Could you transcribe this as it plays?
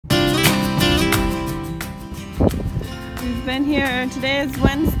We've been here, today is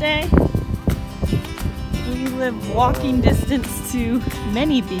Wednesday. We live walking distance to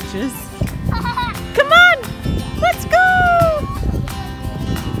many beaches. Come on, let's go!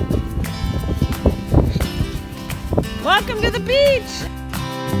 Welcome to the beach!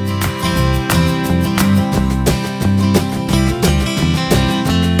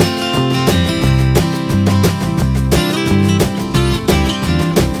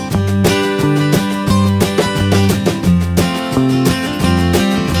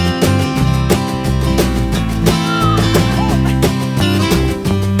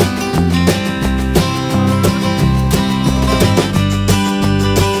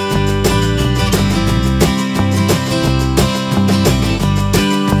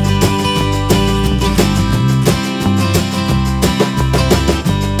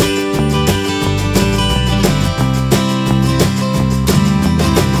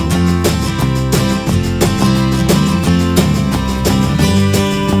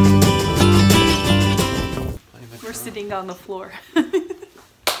 Sitting on the floor.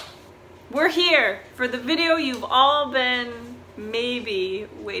 We're here for the video you've all been maybe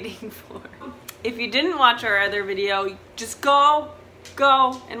waiting for. If you didn't watch our other video, just go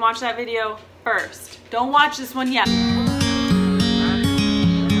and watch that video first. Don't watch this one yet.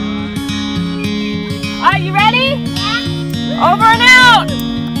 Are you ready? Yeah. Over and out.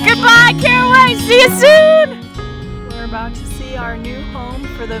 Goodbye, Carraway. See you soon. We're about to see our new home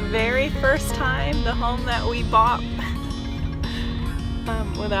for the very first time, the home that we bought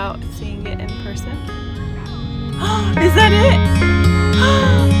without seeing it in person. Is that it?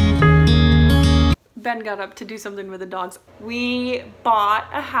 Ben got up to do something with the dogs. We bought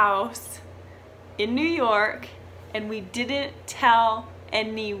a house in New York and we didn't tell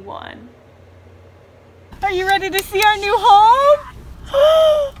anyone. Are you ready to see our new home?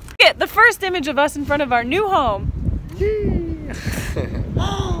 Get the first image of us in front of our new home.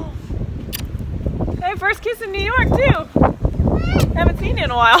 Hey, first kiss in New York too. Haven't seen you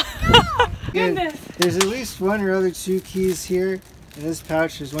in a while. Goodness. There's at least one or other two keys here. In this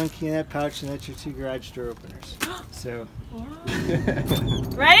pouch, there's one key in that pouch, and that's your two garage door openers. So.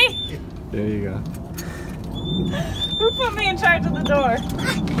 Ready? There you go. Who put me in charge of the door?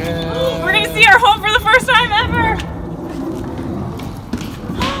 We're gonna see our home for the first time ever.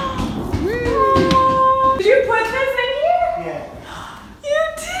 Did you put this in here? Yeah. You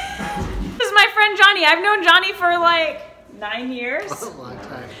did. This is my friend Johnny. I've known Johnny for like 9 years. That's a long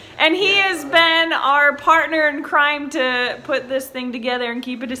time. And he has been our partner in crime to put this thing together and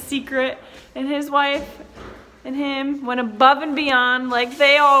keep it a secret. And his wife and him went above and beyond, like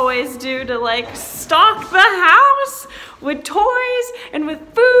they always do, to like stock the house with toys and with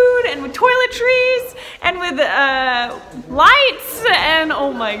food and with toiletries and with lights and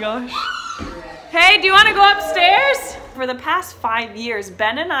oh my gosh. Hey, do you want to go upstairs? For the past 5 years,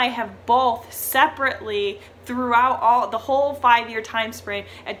 Ben and I have both separately throughout the whole 5-year time frame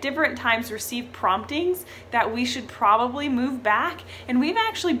at different times received promptings that we should probably move back. And we've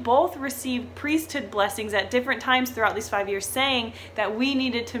actually both received priesthood blessings at different times throughout these 5 years saying that we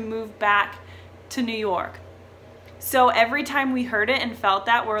needed to move back to New York. So every time we heard it and felt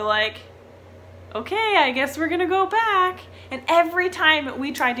that, we're like, okay, I guess we're gonna go back. And every time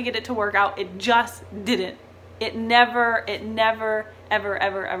we tried to get it to work out, it just didn't. It never,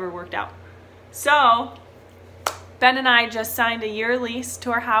 ever worked out. So Ben and I just signed a year lease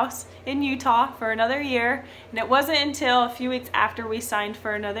to our house in Utah for another year. And it wasn't until a few weeks after we signed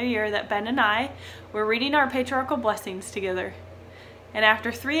for another year that Ben and I were reading our patriarchal blessings together. And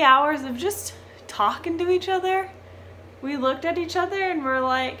after 3 hours of just talking to each other, we looked at each other and we're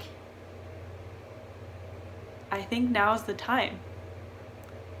like, I think now's the time.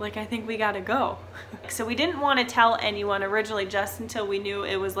 Like, I think we gotta go. So we didn't want to tell anyone originally just until we knew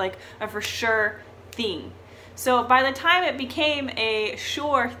it was like a for sure thing. So by the time it became a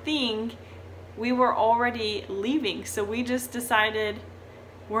sure thing, we were already leaving. So we just decided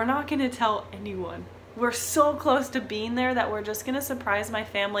we're not gonna tell anyone. We're so close to being there that we're just gonna surprise my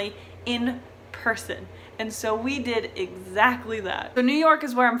family in person. And so we did exactly that. So New York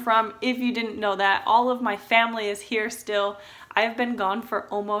is where I'm from, if you didn't know that. All of my family is here still. I've been gone for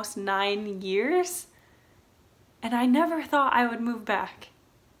almost 9 years, and I never thought I would move back.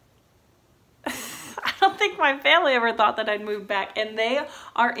 I don't think my family ever thought that I'd move back, and they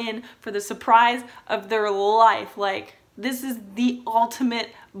are in for the surprise of their life. Like, this is the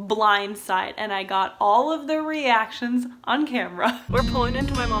ultimate blind side, and I got all of their reactions on camera. We're pulling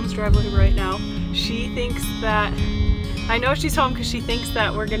into my mom's driveway right now. She thinks that, I know she's home because she thinks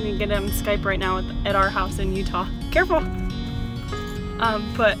that we're gonna get on Skype right now at our house in Utah. Careful!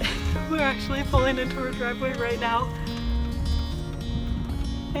 But we're actually pulling into her driveway right now.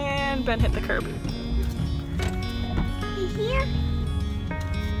 And Ben hit the curb. Here?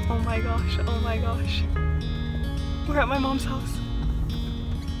 Oh my gosh, oh my gosh. We're at my mom's house.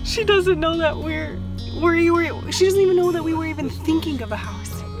 She doesn't know that she doesn't even know that we were even thinking of a house.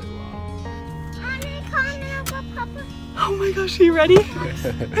 Oh my gosh, are you ready?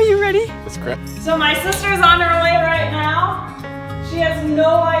 Are you ready? So my sister's on her way right now. She has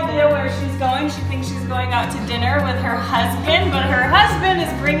no idea where she's going. She thinks she's going out to dinner with her husband, but her husband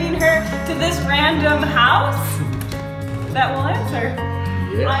is bringing her to this random house that will answer.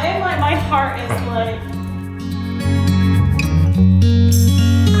 Yeah. I am like, my heart is like...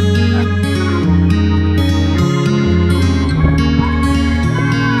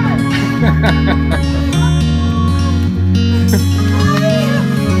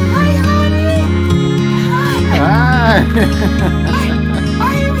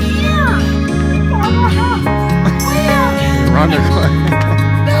 Are you here? Where? Run the clock.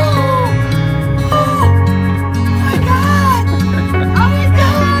 No! Oh my God! Oh my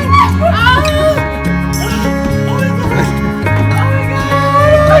God! Oh my God! Oh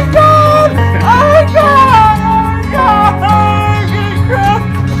my God! Oh my God! Oh my God!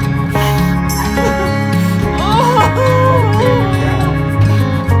 I'm gonna cry.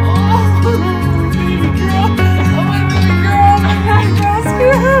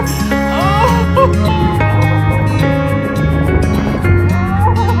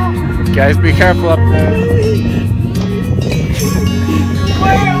 Guys, be careful up there.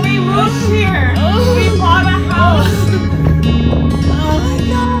 Where we moved here. We bought a house. Oh my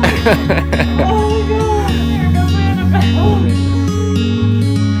God. Oh my God. Here, go lay in the bed.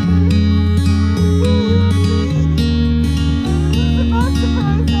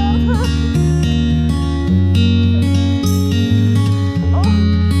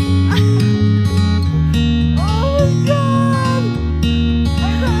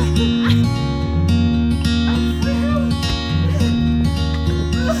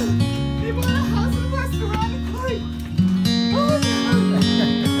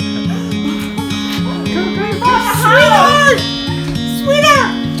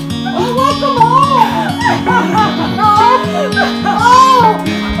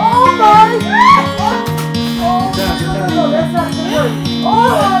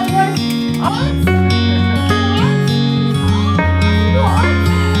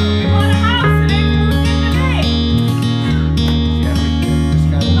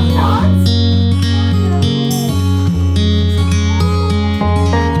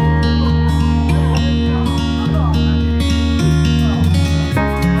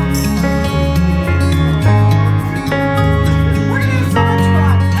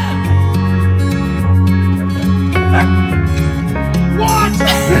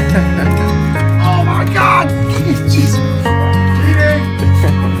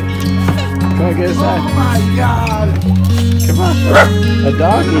 A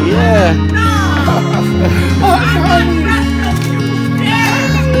doggy, yeah.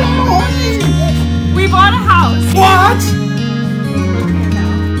 We bought a house. What?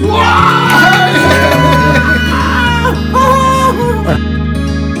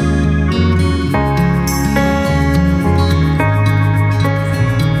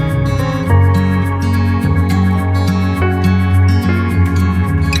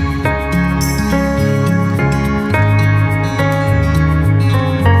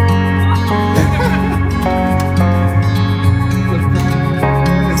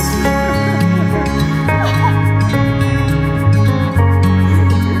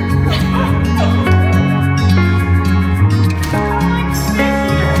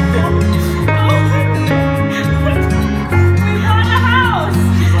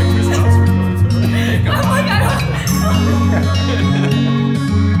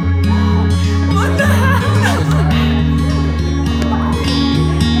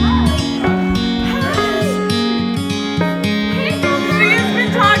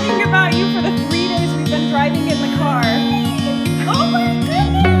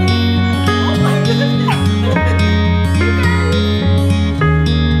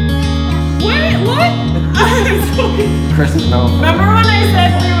 Chris, no. Remember when I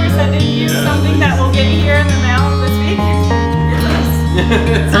said we were sending you something that will get here in the mail this week?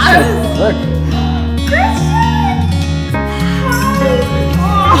 Look. Christian!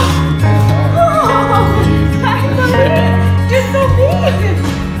 You're so big!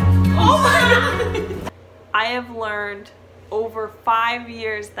 Oh my God! I have learned over 5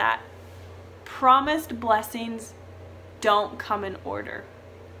 years that promised blessings don't come in order.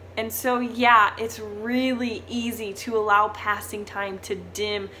 And so, yeah, it's really easy to allow passing time to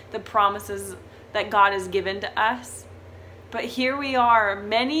dim the promises that God has given to us. But here we are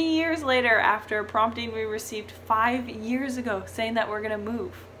many years later after a prompting we received 5 years ago saying that we're gonna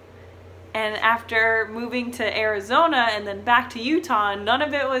move. And after moving to Arizona and then back to Utah, and none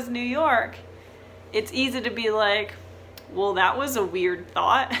of it was New York, it's easy to be like, well, that was a weird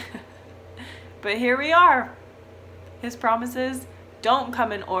thought. But here we are. His promises don't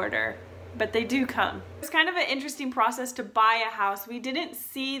come in order, but they do come. It's kind of an interesting process to buy a house. We didn't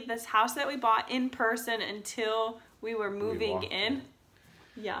see this house that we bought in person until we were moving in.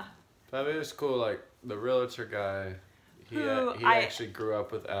 Yeah. But it was cool, like the realtor guy, he actually grew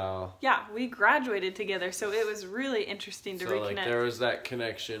up with Al. Yeah, we graduated together, so it was really interesting to reconnect. Like there was that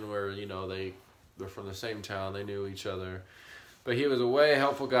connection where, you know, they're from the same town, they knew each other. But he was a way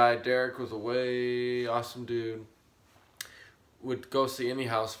helpful guy. Derek was a way awesome dude. Would go see any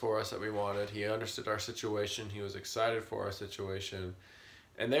house for us that we wanted. He understood our situation. He was excited for our situation.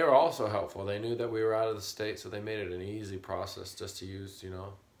 And they were also helpful. They knew that we were out of the state, so they made it an easy process just to use, you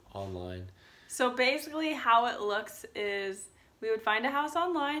know, online. So basically how it looks is we would find a house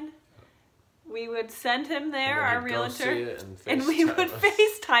online. We would send him there, our realtor, and we would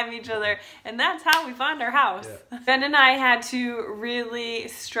FaceTime each other. And that's how we found our house. Yeah. Ben and I had to really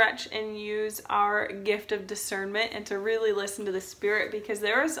stretch and use our gift of discernment and to really listen to the Spirit, because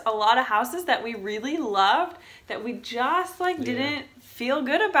there was a lot of houses that we really loved that we just like didn't feel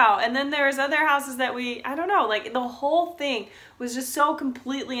good about. And then there's other houses that I don't know, like the whole thing was just so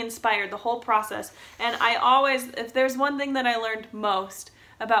completely inspired, the whole process. And I always, if there's one thing that I learned most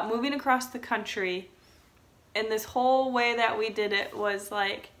about moving across the country and this whole way that we did it, was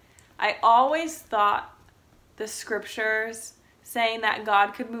like, I always thought the scriptures saying that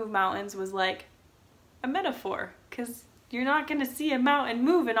God could move mountains was like a metaphor, because you're not going to see a mountain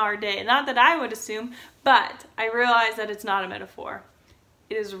move in our day. Not that I would assume, but I realized that it's not a metaphor.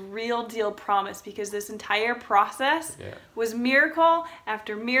 It is real deal promise, because this entire process was miracle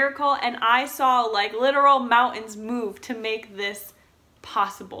after miracle, and I saw like literal mountains move to make this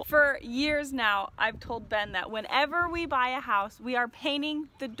possible. For years now, I've told Ben that whenever we buy a house, we are painting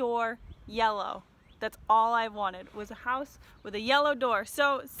the door yellow. That's all I wanted, was a house with a yellow door.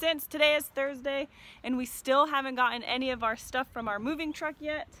 So since today is Thursday and we still haven't gotten any of our stuff from our moving truck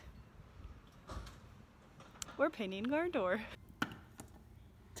yet, we're painting our door.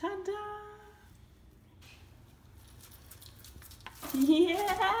 Ta-da!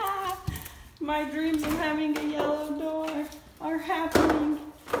 Yeah! My dreams of having a yellow door are happening.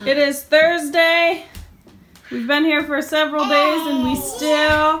 It is Thursday. We've been here for several days and we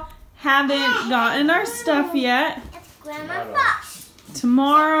still haven't gotten our stuff yet.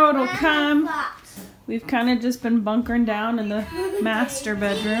 Tomorrow it'll come. We've kind of just been bunkering down in the master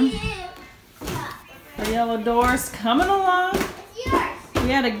bedroom. The yellow door's coming along. We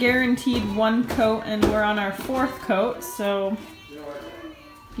had a guaranteed 1 coat and we're on our 4th coat, so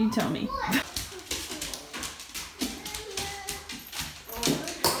you tell me.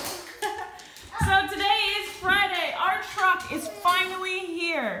 So today is Friday. Our truck is finally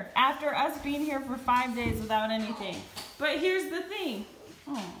here after us being here for 5 days without anything. But here's the thing.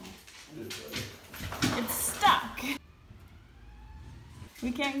 Oh, it's stuck.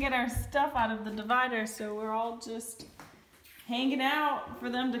 We can't get our stuff out of the divider, so we're all just hanging out for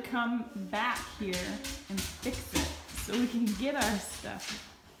them to come back here and fix it so we can get our stuff.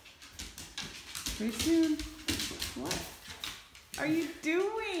 Pretty soon. What are you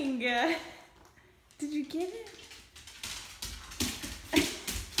doing? Did you get it?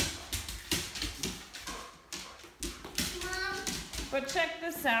 Mom. But check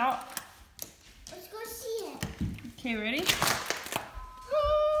this out. Let's go see it. Okay, ready?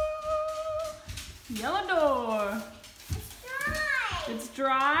 Yellow door. It's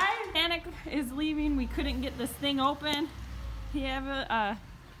dry. Panic is leaving. We couldn't get this thing open. He had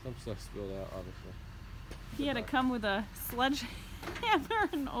some stuff spilled out, obviously. He had to come with a sledgehammer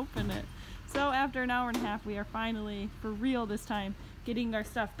and open it. So after an hour and a half, we are finally, for real this time, getting our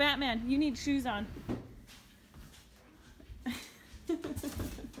stuff. Batman, you need shoes on.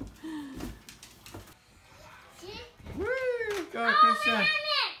 Woo! Go, Christian.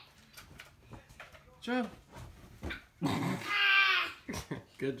 Jump.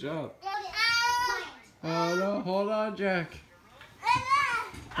 Good job. Oh no, hold on, Jack.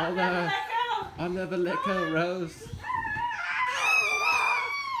 Hold on. I'll never let go, Rose.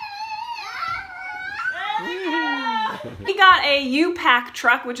 We got a U-Pack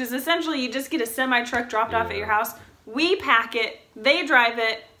truck, which is essentially you just get a semi-truck dropped off at your house. We pack it, they drive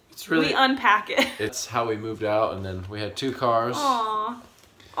it, we unpack it. It's how we moved out, and then we had 2 cars. Aww.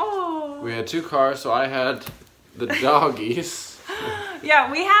 Oh. We had 2 cars, so I had the doggies.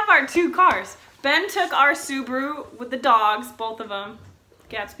 Yeah, we have our 2 cars, Ben took our Subaru with the dogs, both of them.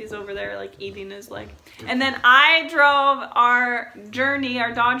 Gatsby's over there like eating his leg. And then I drove our Journey,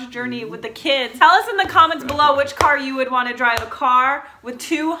 our Dodge Journey with the kids. Tell us in the comments below which car you would want to drive. A car with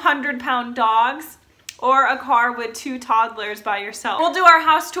 200-pound dogs or a car with 2 toddlers by yourself. We'll do our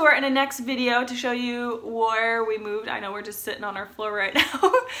house tour in a next video to show you where we moved. I know we're just sitting on our floor right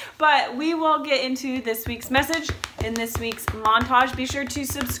now, but we will get into this week's message in this week's montage. Be sure to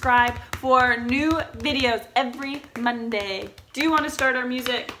subscribe for new videos every Monday. Do you want to start our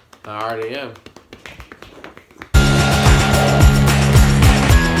music? I already am.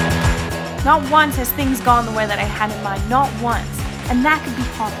 Not once has things gone the way that I had in mind. Not once. And that could be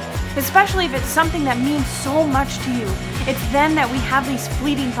hard. Especially if it's something that means so much to you. It's then that we have these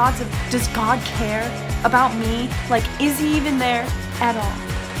fleeting thoughts of, does God care about me? Like, is he even there at all?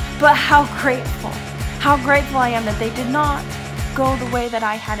 But how grateful I am that they did not go the way that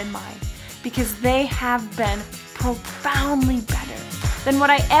I had in mind. Because they have been profoundly better than what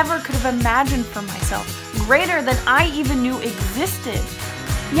I ever could have imagined for myself. Greater than I even knew existed.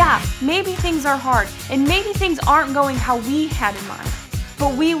 Yeah, maybe things are hard, and maybe things aren't going how we had in mind.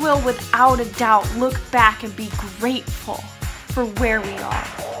 But we will, without a doubt, look back and be grateful for where we are,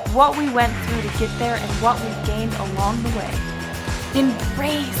 what we went through to get there, and what we've gained along the way.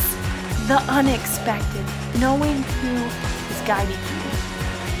 Embrace the unexpected, knowing who is guiding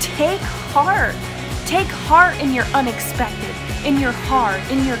you. Take heart. Take heart in your unexpected, in your hard,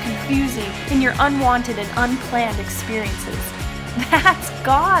 in your confusing, in your unwanted and unplanned experiences. That's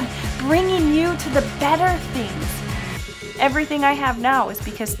God bringing you to the better things. Everything I have now is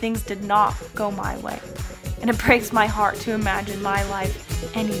because things did not go my way. And it breaks my heart to imagine my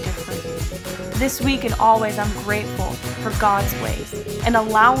life any different. This week and always, I'm grateful for God's ways and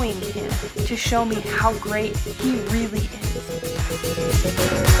allowing Him to show me how great He really is.